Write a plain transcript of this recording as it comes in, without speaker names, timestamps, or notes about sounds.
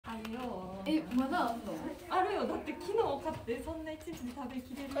まだあんの？あるよ。だって昨日買ってそんな一日で食べ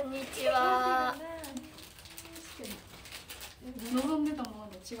きれる。こんにちは。望んでたもの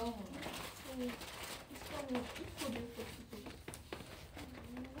と違うもんね。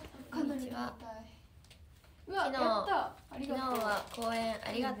こんにちは。昨日は公演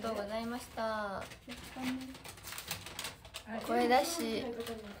ありがとうございました。声出し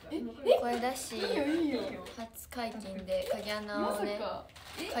初解禁で影穴をね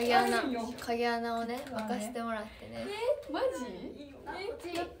沸かしてもらってね。マジ？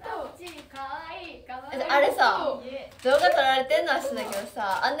あれさ、動画撮られてんのはしてたけど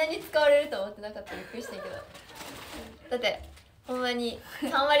さ、あんなに使われると思ってなかった。びっくりしたけど。だってほんまに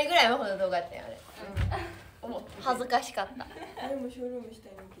3割ぐらいの方の動画やったよあれ。恥ずかしかった。あれもショールームした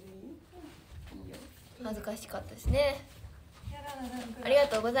いのけどいい？恥ずかしかったですね。ありが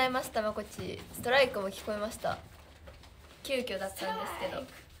とうございました。まこちストライクも聞こえました。急遽だったんですけど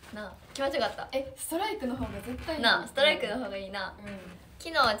なあ、気持ちよかった。ストライクの方が絶対いいなあ、ストライクの方がいいな。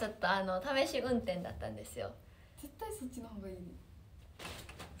昨日はちょっと試し運転だったんですよ。絶対そっちの方がいいね。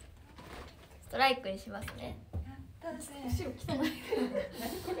ストライクにしますね。後ろ来てない。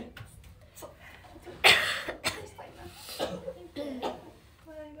何これ。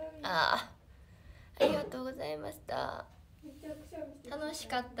ありがとうございました。楽し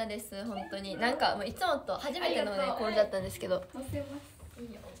かったです本当に。なんかもういつもと初めてのねコールだったんですけど、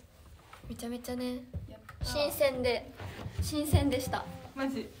めちゃめちゃね新鮮でした。マ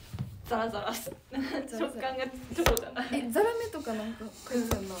ジザラザラ食感がチョコじゃない。ザラメとかなんかくるん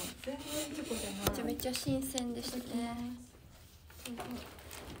な。全然チョコじゃない。めちゃめちゃ新鮮でしたね。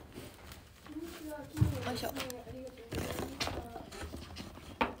よいしょ。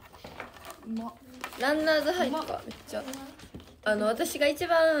ランナーズハイとかめっちゃ私が一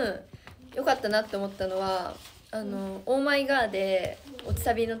番良かったなって思ったのはオーマイガーで落ち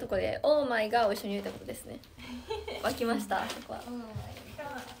サビのとこでオーマイガーを一緒に言ったことですね。湧きましたそこは。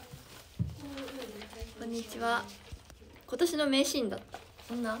こんにちは。今年の名シーンだった。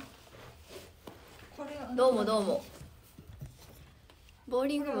そんなどうもどうも。ボー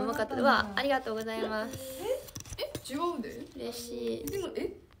リングもうまかったわ。ありがとうございます。違うで。嬉しい。でも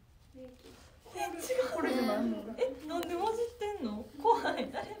これじゃないの？なんで混じってんの？怖い。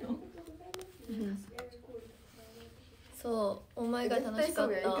誰の？そう、お前が楽しか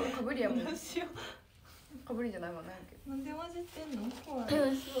った。かぶりやもん。かぶりじゃないわね。なんで混じってんの？怖い。怖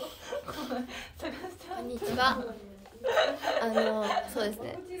い。こんにちは。そうです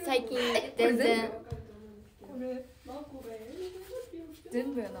ね。最近全然。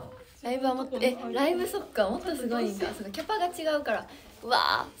全部やな。ライブはもっとライブそっかもっとすごいんだ。そのキャパが違うから。う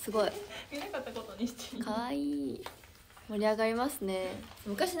わーすごい。見なかったことにして。可愛い。盛り上がりますね。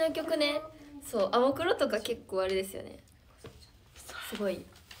昔の曲ね。そうアモクロとか結構あれですよね。すごい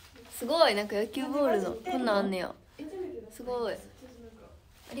なんか野球ボールのこんなんあんねや。すごい。あ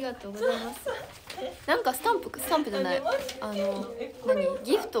りがとうございます。なんかスタンプじゃない。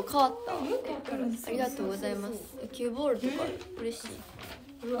ギフト変わった。ありがとうございます。野球ボールとか嬉しい。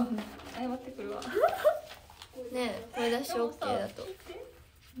うわ、謝ってくるわ。ねえ、声出し OK だと。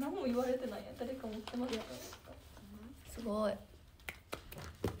何も言われてないや。誰か持ってますか？すごい。あ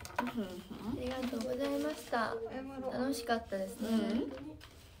りがとうございました。楽しかったですね。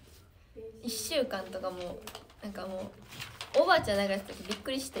1週間とかもなんかもうおばあちゃん流した時びっ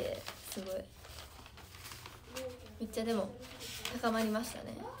くりしてすごいめっちゃでも高まりました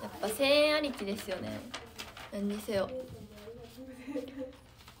ね。やっぱ声援ありきですよね。何にせよ。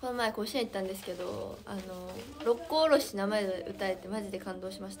この前甲子園行ったんですけど六甲おろし名前で歌えてマジで感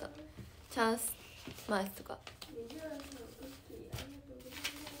動しました。チャンスマースとか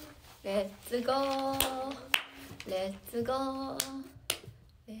レッツゴーレッツゴー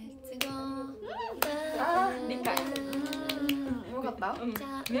レッツゴー。理解。よかった？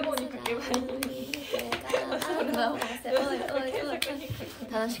メモに書けばいい。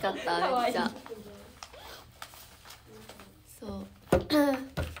楽しかっためっちゃ。そう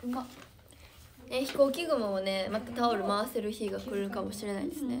飛行機雲もねまたタオル回せる日が来るかもしれない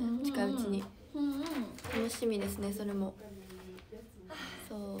ですね。近いうちに。楽しみですねそれも。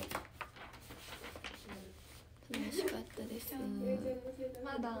そう楽しかったです。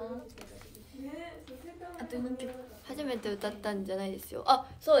まだあと2曲。初めて歌ったんじゃないですよ。あ、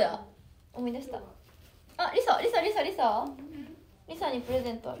そうや思い出した。あ、リサにプレ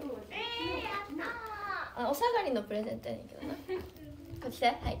ゼントある。お下がりのプレゼントやねんけどな。こっちで、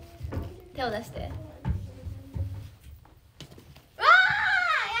はい、手を出して。わあ、や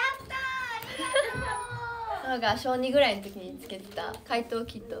ったー、ありがとう。母が小2ぐらいの時につけてた怪盗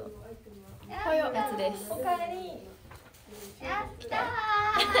キットのやつです。おかえり。やったー。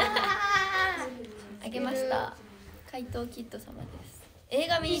げました。怪盗キッド様です。映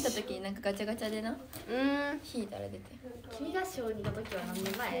画見に行った時になんかガチャガチャでな引いたら出て。君が小2の時は何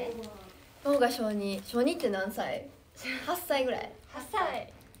年前？脳が小2って何歳？8歳ぐらい。8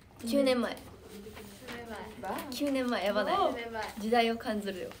歳。9年前。9年前やばない。9年前。時代を感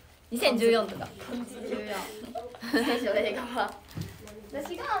じるよ。2014とか。14。最初映画は。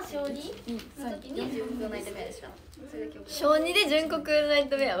私が小2の時に純国ナイトメアでした。小2で純国ナイ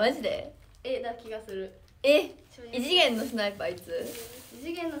トメアマジで？だ気がする。異次元のスナイパーいつ？異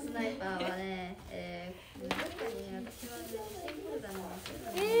次元のスナイパーはね、どっかにね、私はね、シンプルだな。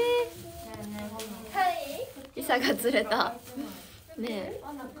はい。イサが釣れた。ねえ、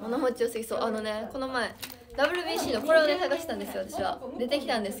物持ちよすぎそう。この前 WBC のこれをね探したんですよ。私は出てき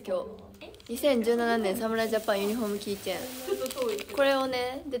たんです今日。2017年侍ジャパンユニフォームキーチェーン。これを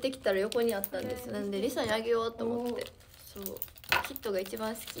ね出てきたら横にあったんですよ。なんでリサにあげようと思って。そうキットが一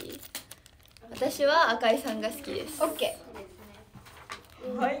番好き。私は赤井さんが好きです。オッケ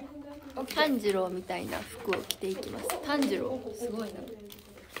ー。はい。炭治郎みたいな服を着ていきます。炭治郎すごいな。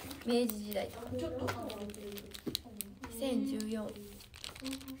明治時代とか。2014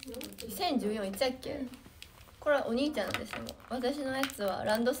いつだっけ？これはお兄ちゃんなんですよ。私のやつは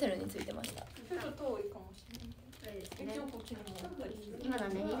ランドセルについてました。ちょっと遠いかもしれない。今の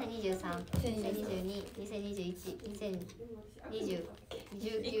ね、2023、2022、2021、2020、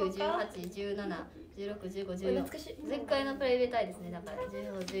19、18、17、16、15、14。前回のプレイベータイですね。だから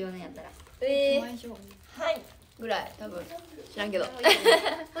15、14年やったら。はい。ぐらい多分知らんけど。それ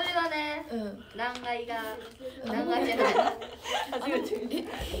はね、欄外じゃない。初めて見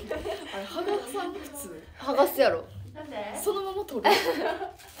た。あれ剥がさん普通。剥がすやろ。なんで？そのまま取る。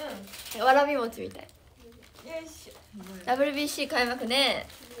わらび餅みたい。よいしょ。WBC 開幕ね。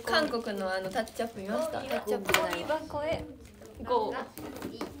韓国のタッチアップ見ました。タッチアップじゃないわ。箱へゴー。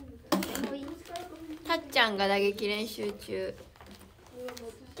たっちゃんが打撃練習中。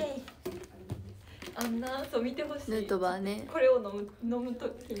そう見てほしい。ヌートバーね。これを飲む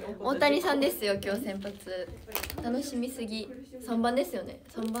時の大谷さんですよ今日先発。楽しみすぎ。3番ですよね。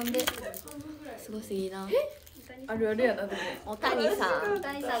3番ですごすぎな。あるあるやなでも。大谷さん。大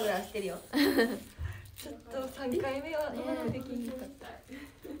谷さんぐらい知ってるよ。ちょっと3回目はうまくできんかった。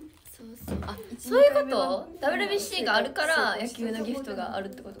そうあ、そういうこと？ WBC があるから野球のギフトがあ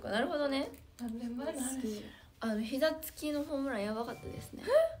るってことか。なるほどね。何年前の話？膝つきのホームランやばかったですね。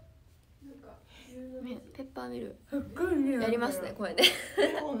ペッパーミルやりますねこれで。そ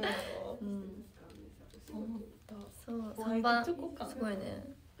うなの？そう3番すごいね。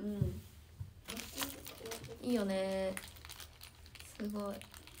いいよね。すごい。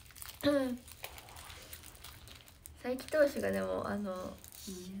佐伯投手がでも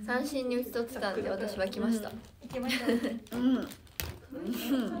三振に打ち取ってたんで私は来ました。行きましょう。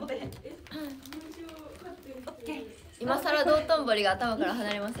今更道頓堀が頭から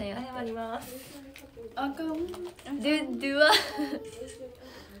離れませんよ。謝ります。あかん。ドゥは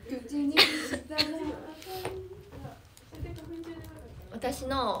私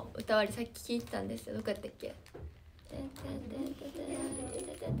の歌割りさっき聞いてたんですよ。どこやったっけ？ちょ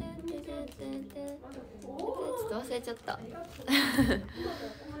っと忘れちゃった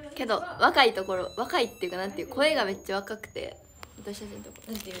けど若いっていうかなんていう声がめっちゃ若くて私たちのとこ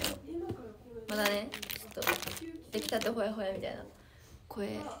なんていうのまだねちょっとできたてほやほやみたいな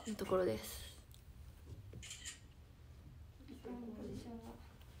声のところです。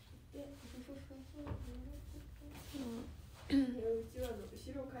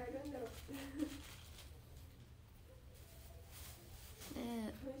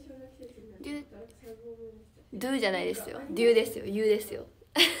ドゥじゃないですよ。デュですよ。ユーですよ。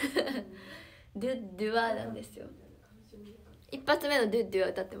ドゥはなんですよ。一発目のドゥは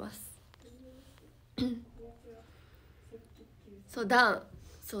歌ってます。そうダウン。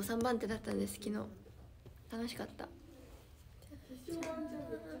そう3番手だったんです昨日。楽しかった。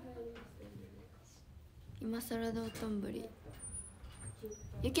今更道頓堀。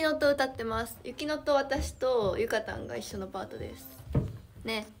雪乃と歌ってます。雪乃と私とゆかたんが一緒のパートです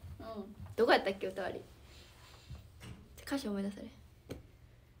ね。どこやったっけ歌割り。歌詞思い出され。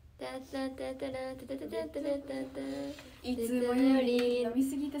いつもより飲み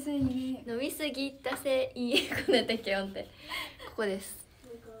すぎたせいにこんなやったっけ音程。ここです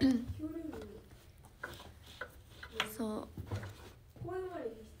そう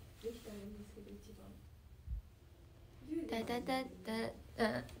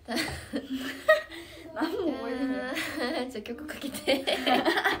何も覚えてない。ちょ曲かけて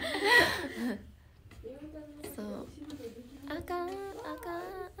そうあかん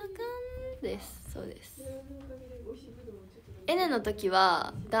です。そうです。N の時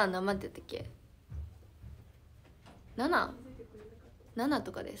はダン何番手やったっけ？ 7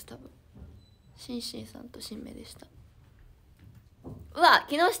とかです多分。しんしんさんとしんめでした。うわ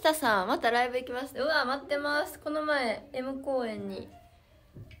木下さんまたライブ行きます。うわ待ってます。この前 M 公演に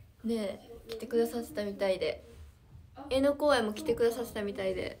ね来てくださってたみたいで、 N 公演も来てくださってたみた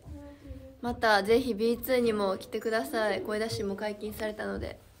いで、またぜひ B2 にも来てください。声出しも解禁されたの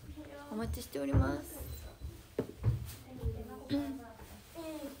でお待ちしております。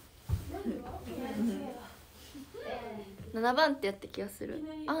7番手やった気がする。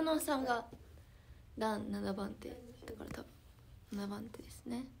アーノンさんがダン7番手だから多分7番手です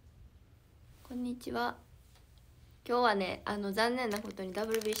ね。こんにちは。今日はね残念なことに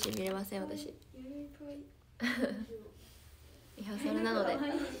WBC 見れません私。リハーサルなので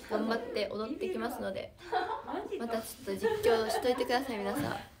頑張って踊ってきますので、またちょっと実況しといてください皆さん。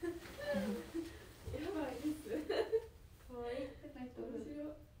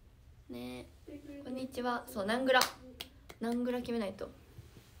ねえこんにちは。そう何グラ決めないと。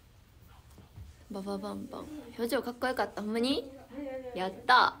バババンバン表情かっこよかった。ほんまにやっ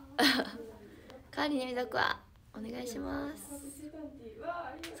た代わりに見とくわ。お願いします。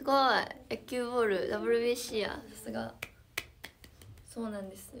すごい野球ボール WBC や。さすが。そうなん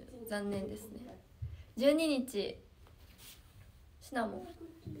です。残念ですね。12日シナモン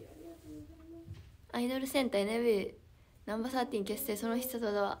アイドルセンター NMB ナンバー13結成その必殺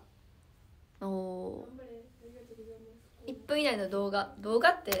技はお1分以内の動画っ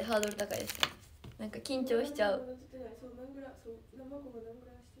てハードル高いですね。なんか緊張しちゃう。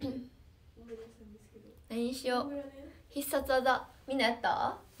何にしよう。必殺技みんなやっ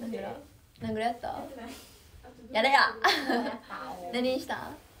た？何ぐらいやった？やれや何にし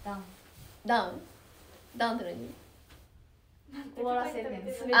た？ダウンって何？終わらせるねん。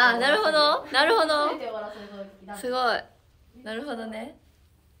あ、なるほど全て終わらせる時すごい。なるほどね。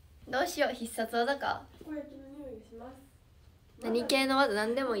どうしよう。必殺技か。何系の技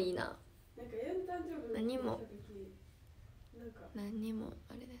何でもいいな。何も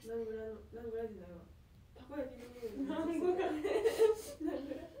あれです。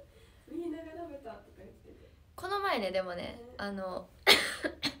この前ねでもね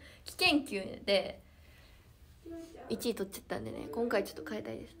危険球で1位取っちゃったんでね、今回ちょっと変え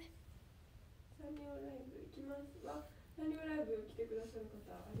たいですね。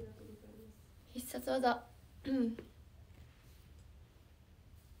必殺技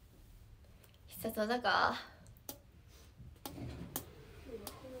必殺技か。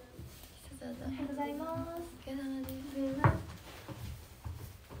必殺技。おはようございます。お疲れ様です。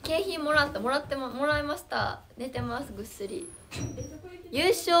景品もらいました。寝てますぐっすり。優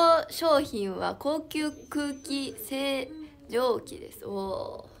勝商品は高級空気清浄機です。お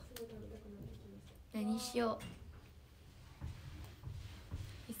お。何しよう。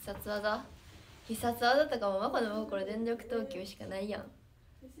必殺技とかもマコの心全力投球しかないやん。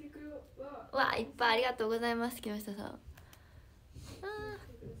わあいっぱいありがとうございます木下さん。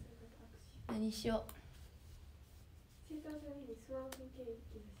何しよ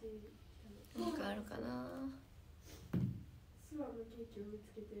う。なんかあるかな。そう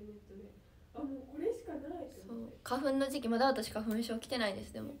花粉の時期まだ私花粉症来てないで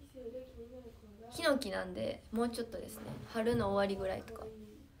す。でもヒノキなんでもうちょっとですね。春の終わりぐらいとか。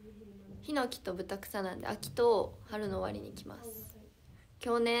ヒノキとブタクサなんで秋と春の終わりに来ます。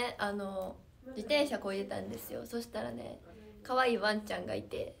今日ね自転車こいでたんですよ。そしたらね可愛いワンちゃんがい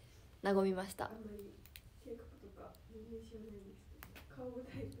て和みました。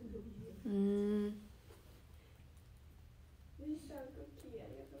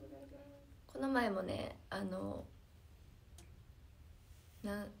この前もね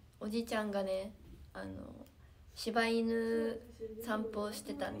おじちゃんがね柴犬散歩をし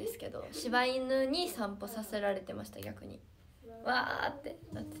てたんですけど、柴犬に散歩させられてました。逆にわーって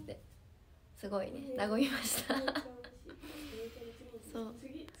なっててすごいね和みましたそう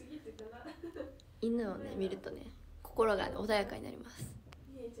犬をね見るとね心が、ね、穏やかになります。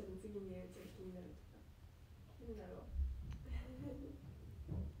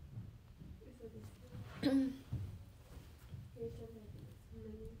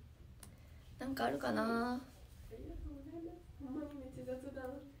なんかあるかな。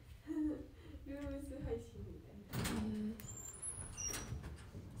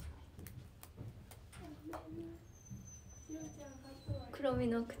黒身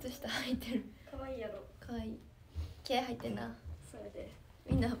の靴下履いてる。可愛いやろ。可愛い。気合入ってんな。それで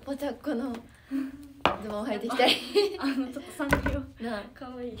みんなポチャッコのズボン履いてきたりちょっとサングリをなあ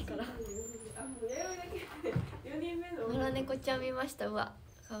可愛いから野良猫ちゃん見ました。うわ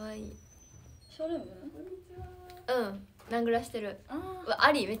可愛い。ショールームうん、ナングラしてる。あうわ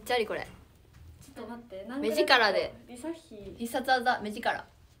ありめっちゃありこれ。ちっと待って、目力でリサヒ必殺技目力。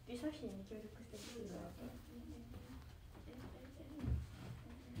リサヒに協力してほしいな。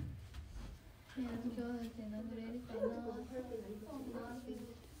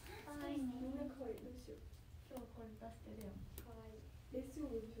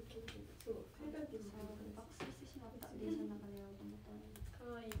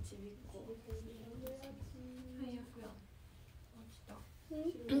可愛いちびっこ。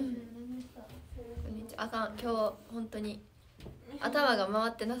あかん、今日本当に頭が回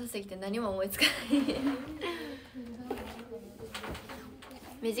ってなさすぎて何も思いつかない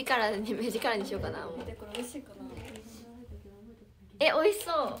目力にしようかな。もう見て、これ美味しいかな。美味し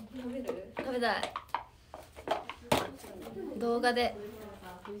そう。食べる？食べたい。動画で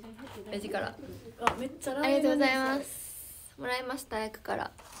目力。あ、めっちゃラありがとうございます。もらいました役か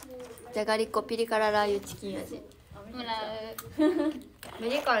らじゃがりこピリ辛ラー油チキン味もらう。目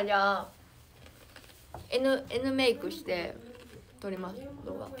力じゃあ N メイクして撮ります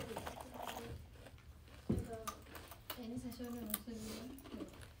動画。め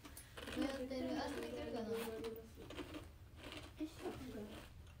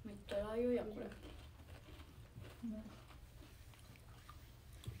っちゃラー油やんこれ。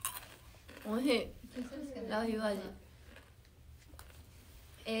おいしい。ラー油味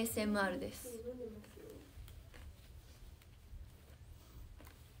ASMR です。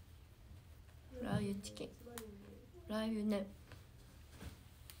ラー油チキンラー油ね。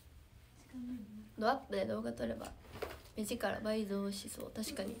ドアップで動画撮れば目力倍増しそう。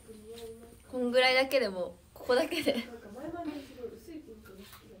確かにこんぐらいだけでもここだけで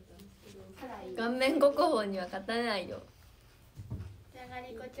顔面国宝には勝たないよ。じゃが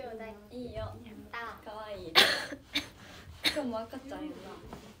りこちょうだい。いいよ。やった可愛い。今日も赤ちゃんやな。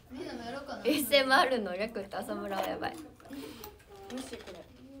みんなもやろうかな。 ASMR の略って浅村はやばい。美味しいこれ。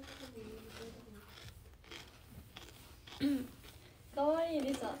可愛い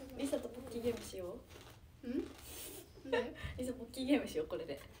リサとポッキーゲームしよう。リサポッキーゲームしようこれ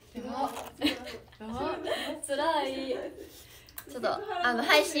で。つらい。ちょっと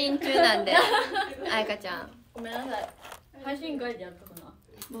配信中なんであやかちゃんごめんなさい。配信会でやったかな。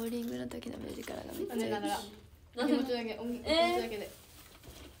ボーリングの時の目力がめっちゃいい。気持ちだけ気持ちだけで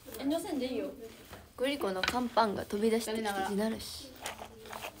遠慮せんでいいよ。グリコの乾パンが飛び出してきて地なるし。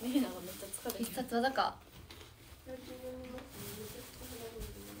ミヒナがめっちゃ疲れてる。必殺技か。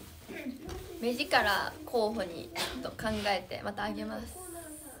目力候補にちょっと考えてまたあげます。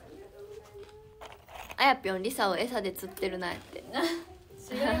あやぴょんリサを餌で釣ってるなって。違い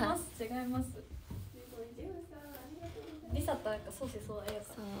ます違います。リサとなんかそうしそうあやか。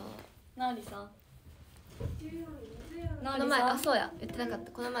そうなあリサ。この前そうや言ってなかっ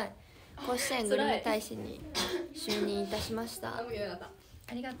た。この前甲子園グルメ大使に就任いたしました。あ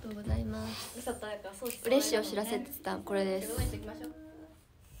りがとうございます。リサとあやかそうしそう。嬉しいお知らせって言ったんこれです。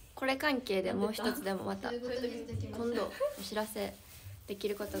これ関係でもう一つでもまた今度お知らせでき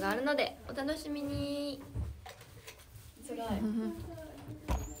ることがあるのでお楽しみに。つらい。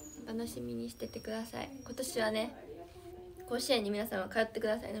お楽しみにしててください。今年はね甲子園に皆さんは通ってく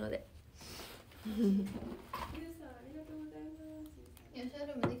ださいなので吉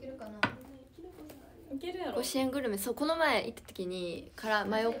原もできるかな。いけるやろ。甲子園グルメそうこの前行った時に辛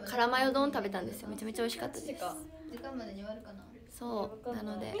マヨ丼食べたんですよ。めちゃめちゃ美味しかったです。時間までに終わるかな。そうな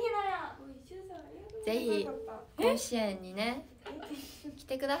のでぜひ甲子園にね来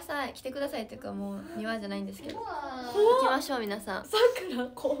てください。来てくださいっていうかもう庭じゃないんですけど行きましょう皆さん。さくら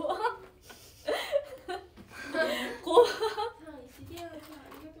怖っ怖っ。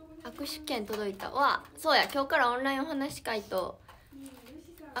握手券届いたわ。そうや今日からオンラインお話し会と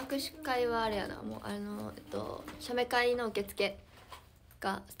握手会はあれやなもう写メ会の受付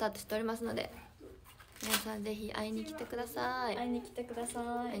がスタートしておりますので皆さんぜひ会いに来てください。会いに来てくださ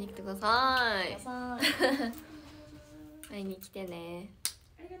い。会いに来てください。さ会いに来てね。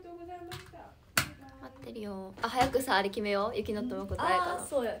ありがとうございました。待ってるよ。あ早くさあれ決めよう。雪のともことあやかの。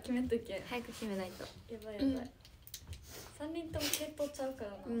そうや決めとけ。早く決めないと。やばいやばい。三人とも系統ちゃうか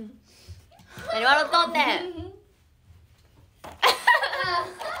らな。うん。何笑っとんねん。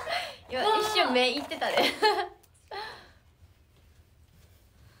今一瞬目いってたで。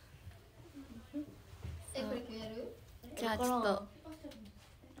これやる？じゃあちょっと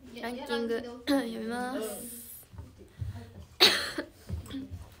ランキング読みます。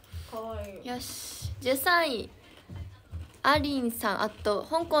かわいい。よし13位アリンさん香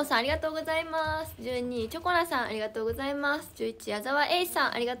港さんありがとうございます。12位チョコナさんありがとうございます。11位矢沢エイさ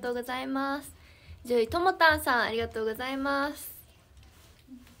んありがとうございます。10位ともたんさんありがとうございます。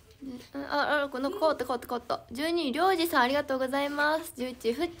この変わった12位りょうじさんありがとうございます。11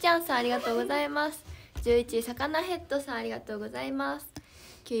位ふっちゃんさんありがとうございます。11位さかなヘッドさんありがとうございます。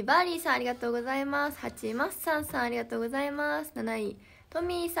9位バーリーさんありがとうございます。8位マッサンさんありがとうございます。7位ト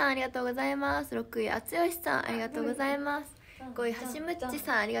ミーさんありがとうございます。6位あつよしさんありがとうございます。5位はしむっち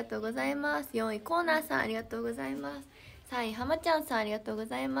さんありがとうございます。4位コーナーさんありがとうございます。3位はまちゃんさんありがとうご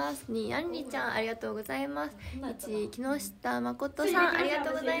ざいます。2位あんりちゃんありがとうございます。1位木下誠さんありが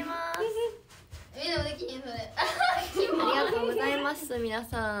とうございます。でもできひんそれ。ありがとうございます皆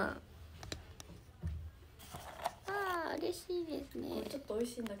さん。嬉しいですね。ちょっと美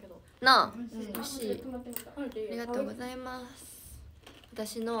味しいんだけどなあ、美味しい。ありがとうございます。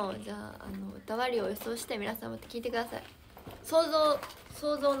私のじゃあ歌割りを予想して皆さんまた聞いてください。想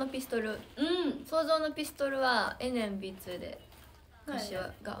像のピストル。想像のピストルは NMB2 で歌詞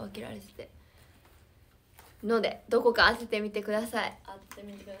が分けられててのでどこか当ててみてください。当てて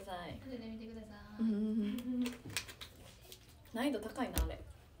みてください。当ててみてください。難易度高いなあれ。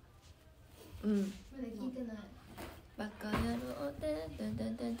まだ聞いてない。バカ野郎で懐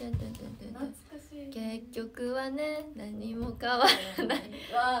かしい。結局はね何も変わらない。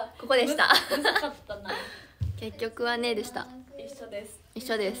ここでした。難かったな。結局はねでした。一緒です。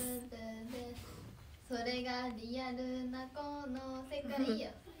一緒です。それがリアルなこの世界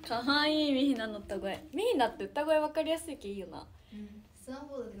よ。かわいいミヒナの歌声。ミヒナって歌声わかりやすいけいいよな。スマ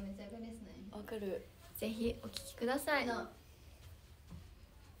ホでめっちゃ分かりやすない。わかる。ぜひお聞きください。あ、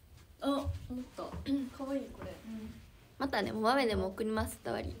思った。かわいいこれ。またね、もう豆でも送ります。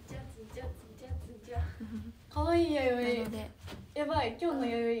歌割り。かわいい弥生。なのでやばい、今日の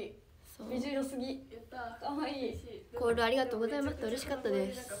弥そう生。美女すぎ。かわいい。コールありがとうございました。嬉しかった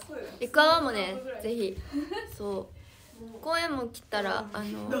です。リクアワもね、ぜひそう公演も来たら公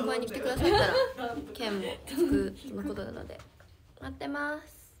演に来てくださったら券もつくとのことなので待ってま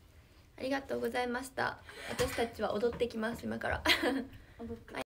す。ありがとうございました。私たちは踊ってきます今から。